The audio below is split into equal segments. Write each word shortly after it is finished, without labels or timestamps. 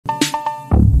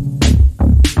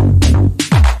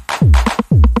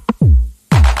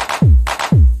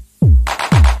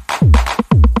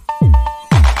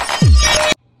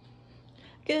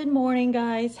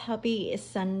guys, happy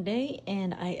Sunday,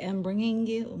 and I am bringing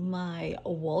you my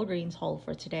Walgreens haul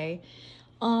for today.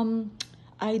 Um,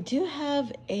 I do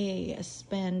have a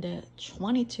spend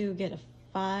 22 get a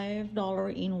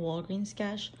 $5 in Walgreens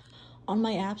cash on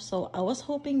my app, so I was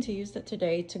hoping to use that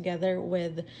today together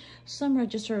with some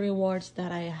register rewards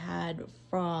that I had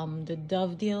from the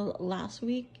Dove deal last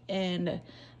week, and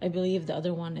I believe the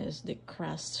other one is the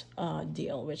Crest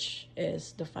deal, which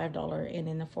is the $5 and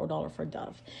then the $4 for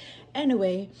Dove.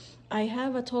 Anyway, I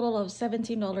have a total of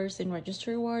 $17 in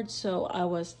register rewards, so I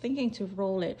was thinking to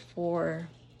roll it for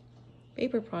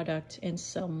paper product and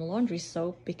some laundry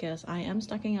soap because I am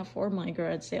stocking up for my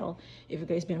garage sale, if you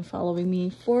guys been following me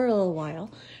for a little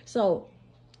while. So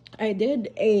I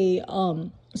did a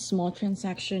small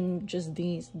transaction. Just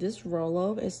this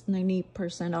Rolo is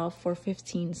 90% off for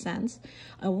 15 cents.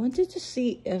 I wanted to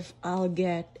see if I'll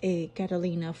get a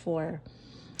Catalina for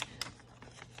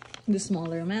the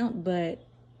smaller amount, but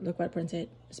look what I printed.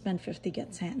 Spend 50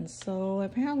 get 10. So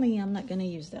apparently I'm not gonna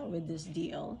use that with this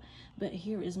deal, but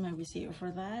here is my receipt for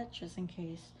that, just in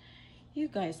case you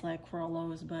guys like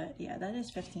Rolos. But yeah, that is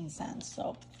 15 cents,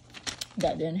 so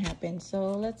that didn't happen.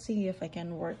 So let's see if I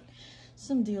can work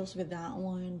some deals with that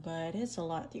one, but it's a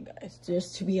lot, you guys,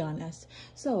 just to be honest.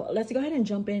 So let's go ahead and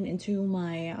jump into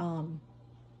my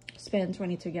spend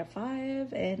 22 get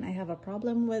 5, and I have a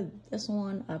problem with this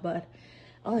one, but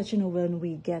I'll let you know when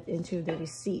we get into the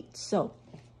receipt. So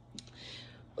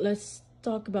let's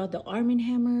talk about the Arm &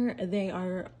 Hammer. They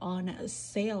are on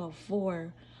sale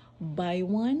for buy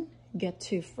one get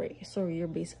two free, so you're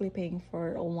basically paying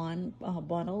for one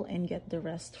bottle and get the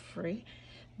rest free.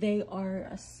 They are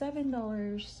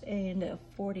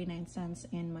 $7.49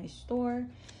 in my store.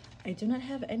 I do not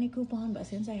have any coupon, but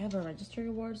since I have a register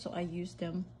reward, so I use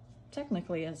them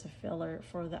technically as a filler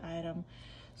for the item.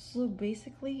 So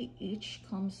basically each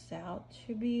comes out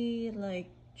to be like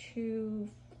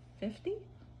 $2.50.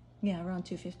 Yeah, around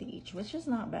 $2.50 each, which is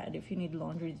not bad if you need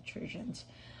laundry detergent.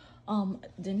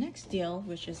 The next deal,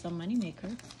 which is a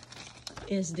moneymaker,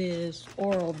 is this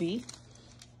Oral-B.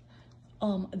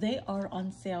 They are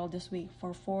on sale this week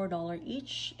for $4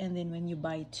 each, and then when you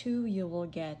buy two, you will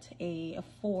get a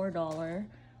 $4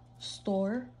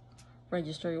 store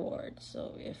register reward.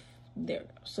 So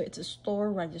it's a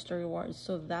store register reward,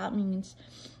 so that means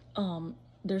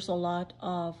there's a lot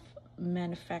of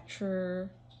manufacturer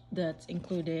that's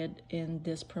included in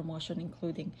this promotion,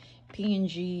 including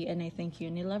P&G and I think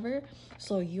Unilever.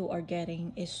 So you are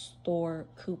getting a store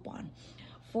coupon.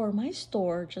 For my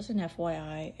store, just an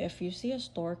FYI, if you see a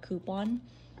store coupon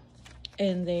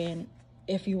and then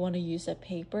if you want to use a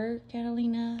paper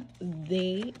Catalina,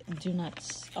 they do not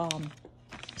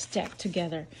stack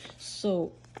together.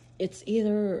 So it's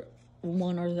either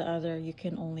one or the other you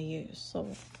can only use.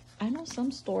 So I know some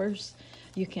stores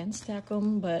you can stack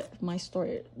them, but my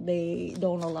store, they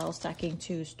don't allow stacking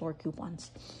to store coupons.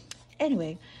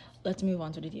 Anyway, let's move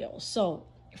on to the deal. So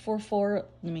for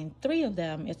three of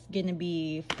them, it's gonna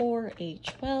be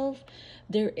 $4.12.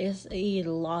 There is a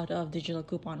lot of digital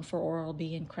coupon for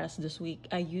Oral-B and Crest this week.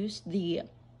 I used the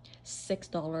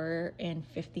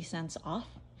 $6.50 off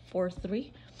for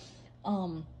three.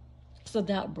 So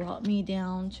that brought me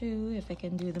down to, if I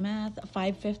can do the math,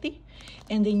 $5.50,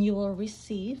 and then you will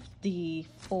receive the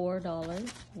 $4.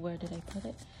 Where did I put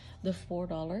it? The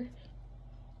 $4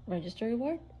 register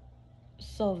reward.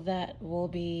 So that will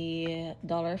be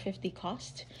 $1.50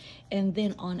 cost, and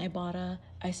then on Ibotta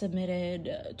I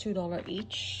submitted $2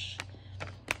 each.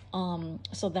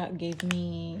 So that gave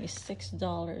me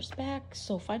 $6 back.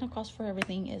 So final cost for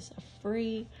everything is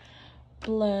free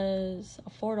plus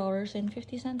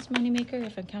 $4.50 moneymaker,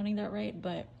 if I'm counting that right.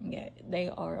 But yeah, they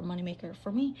are a moneymaker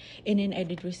for me. And then I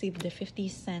did receive the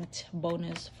 50-cent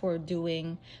bonus for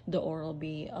doing the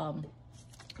Oral-B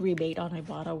rebate on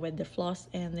Ibotta with the floss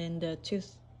and then the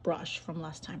toothbrush from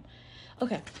last time.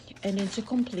 Okay, and then to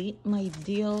complete my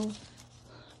deal,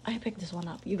 I picked this one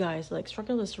up. You guys, like,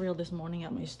 struggle is real this morning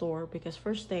at my store because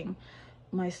first thing,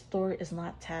 my store is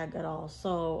not tagged at all,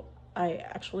 so I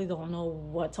actually don't know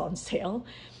what's on sale.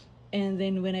 And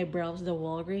then when I browse the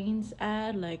Walgreens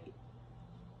ad, like,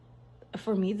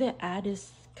 for me the ad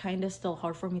is kind of still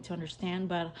hard for me to understand,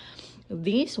 but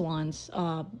these ones,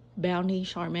 Bounty,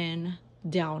 Charmin,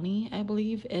 Downy, I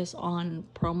believe, is on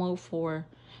promo for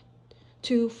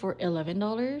two for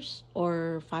 $11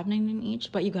 or $5.99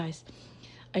 each. But you guys,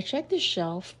 I checked the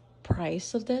shelf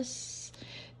price of this.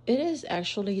 It is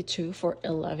actually two for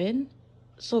 $11.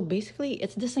 So basically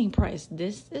it's the same price.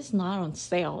 This is not on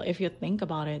sale if you think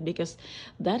about it, because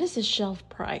that is the shelf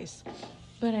price.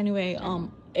 But anyway,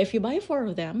 if you buy 4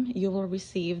 of them, you will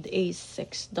receive a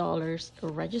 $6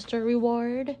 register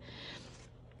reward.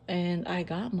 and I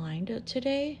got mine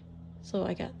today. So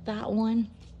I got that one.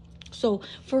 So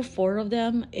for 4 of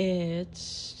them,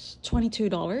 it's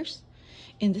 $22.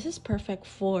 And this is perfect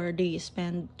for the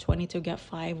spend 22 get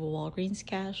 5 Walgreens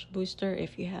cash booster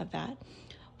if you have that.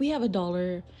 We have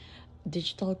 $1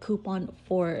 digital coupon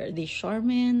for the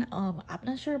Charmin. I'm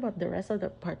not sure about the rest of the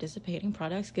participating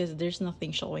products because there's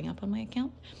nothing showing up on my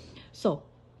account. So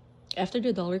after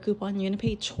the dollar coupon, you're gonna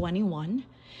pay 21,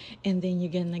 and then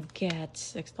you're gonna get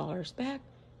 $6 back.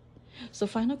 So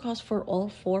final cost for all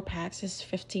 4 packs is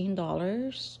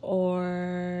 $15,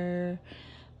 or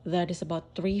that is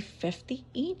about $3.50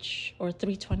 each, or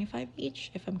 $3.25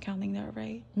 each, if I'm counting that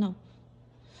right. No,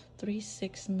 3,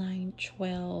 6, 9,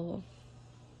 12,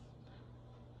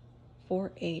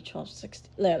 4, 8, 12,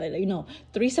 16, no,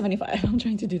 $3.75. I'm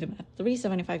trying to do the math.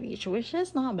 $3.75 each, which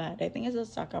is not bad. I think it's a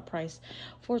stock-up price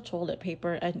for toilet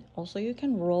paper. And also you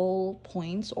can roll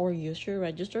points or use your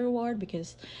register reward,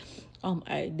 because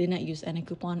I did not use any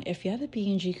coupon. If you have a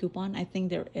P&G coupon, I think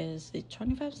there is a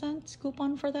 25-cent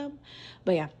coupon for them.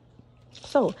 But yeah,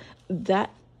 so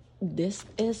this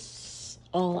is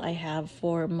all I have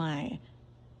for my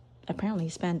apparently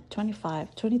spent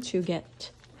 22 get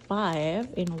 5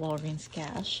 in Walgreens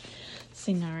cash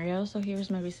scenario. So here's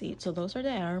my receipt. So those are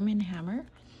the Arm & Hammer,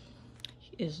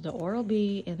 is the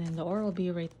Oral-B, and then the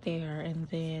Oral-B right there, and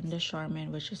then the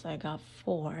Charmin, which is I got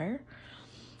 4,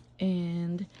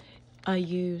 and I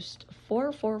used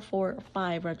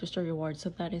 4,445 register rewards, so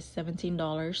that is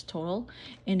 $17 total.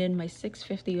 And then my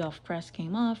 $6.50 off Crest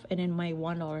came off, and then my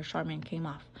 $1 Charmin came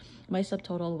off. My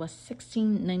subtotal was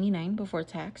 $16.99 before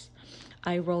tax.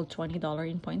 I rolled $20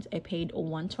 in points. I paid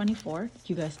 $124.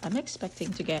 You guys, I'm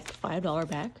expecting to get $5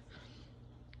 back.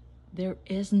 There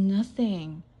is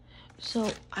nothing.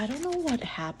 So I don't know what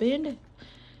happened,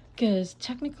 because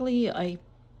technically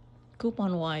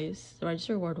coupon wise, the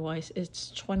register reward wise,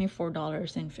 it's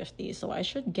 $24.50. So I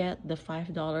should get the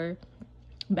 $5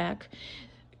 back,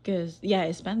 because yeah,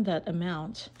 I spent that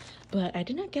amount, but I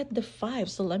did not get the 5.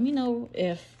 So let me know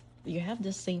if you have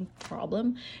the same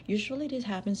problem. Usually this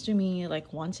happens to me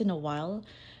like once in a while,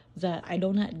 that I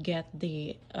do not get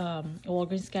the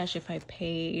Walgreens cash if I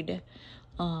paid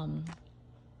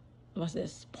what's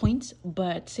this, points.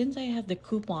 But since I have the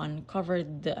coupon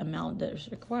covered the amount that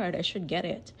is required, I should get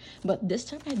it. But this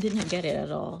time I didn't get it at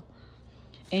all,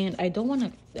 and I don't want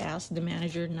to ask the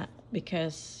manager, not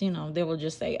because they will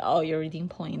just say, oh, you're redeeming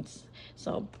points.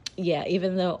 So yeah,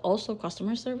 even though also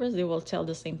customer service, they will tell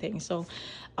the same thing. So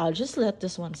I'll just let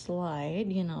this one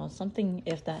slide. Something,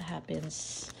 if that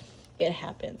happens, it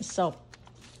happens. So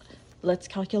let's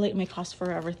calculate my cost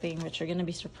for everything, which you're gonna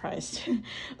be surprised.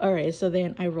 All right, so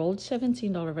then I rolled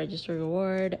 $17 register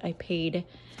reward. I paid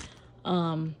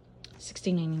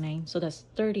 $16.99, so that's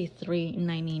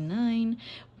 $33.99.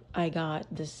 I got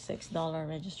the $6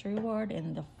 register reward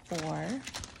and the 4.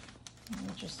 Let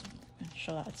me just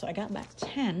show that. So I got back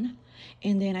 10,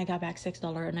 and then I got back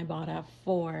 $6, and I bought up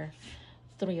for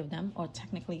 3 of them, or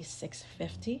technically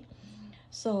 $6.50.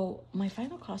 So my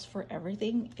final cost for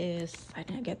everything is, I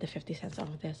didn't get the 50 cents off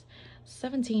of this,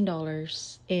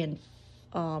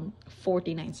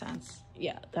 $17.49.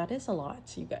 Yeah, that is a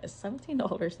lot, you guys.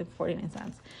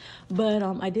 $17.49. But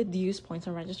I did use points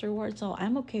on register reward, so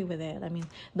I'm okay with it. I mean,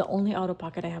 the only out of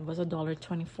pocket I have was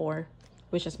 $1.24,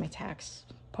 which is my tax,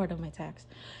 part of my tax.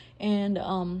 And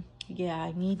yeah,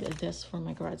 I need this for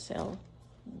my garage sale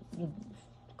in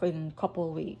a couple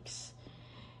of weeks.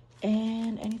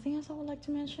 And anything else I would like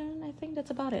to mention? I think that's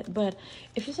about it. But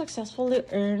if you successfully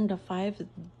earn the $5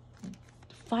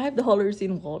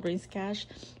 in Walgreens cash,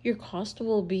 your cost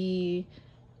will be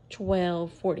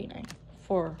 $12.49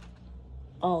 for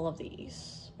all of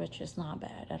these, which is not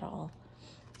bad at all.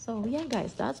 So yeah,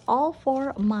 guys, that's all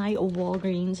for my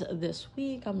Walgreens this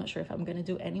week. I'm not sure if I'm gonna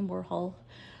do any more haul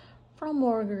from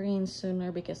Walgreens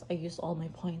sooner, because I used all my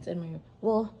points and my,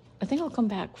 well, I think I'll come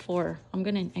back for, I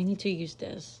need to use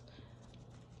this.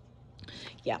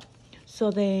 Yeah, so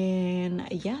then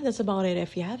yeah, that's about it.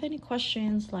 If you have any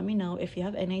questions, let me know. If you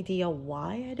have any idea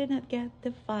why I did not get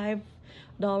the $5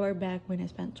 back when I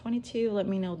spent 22, let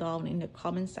me know down in the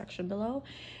comment section below.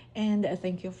 And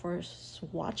thank you for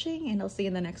watching, and I'll see you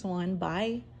in the next one.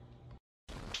 Bye.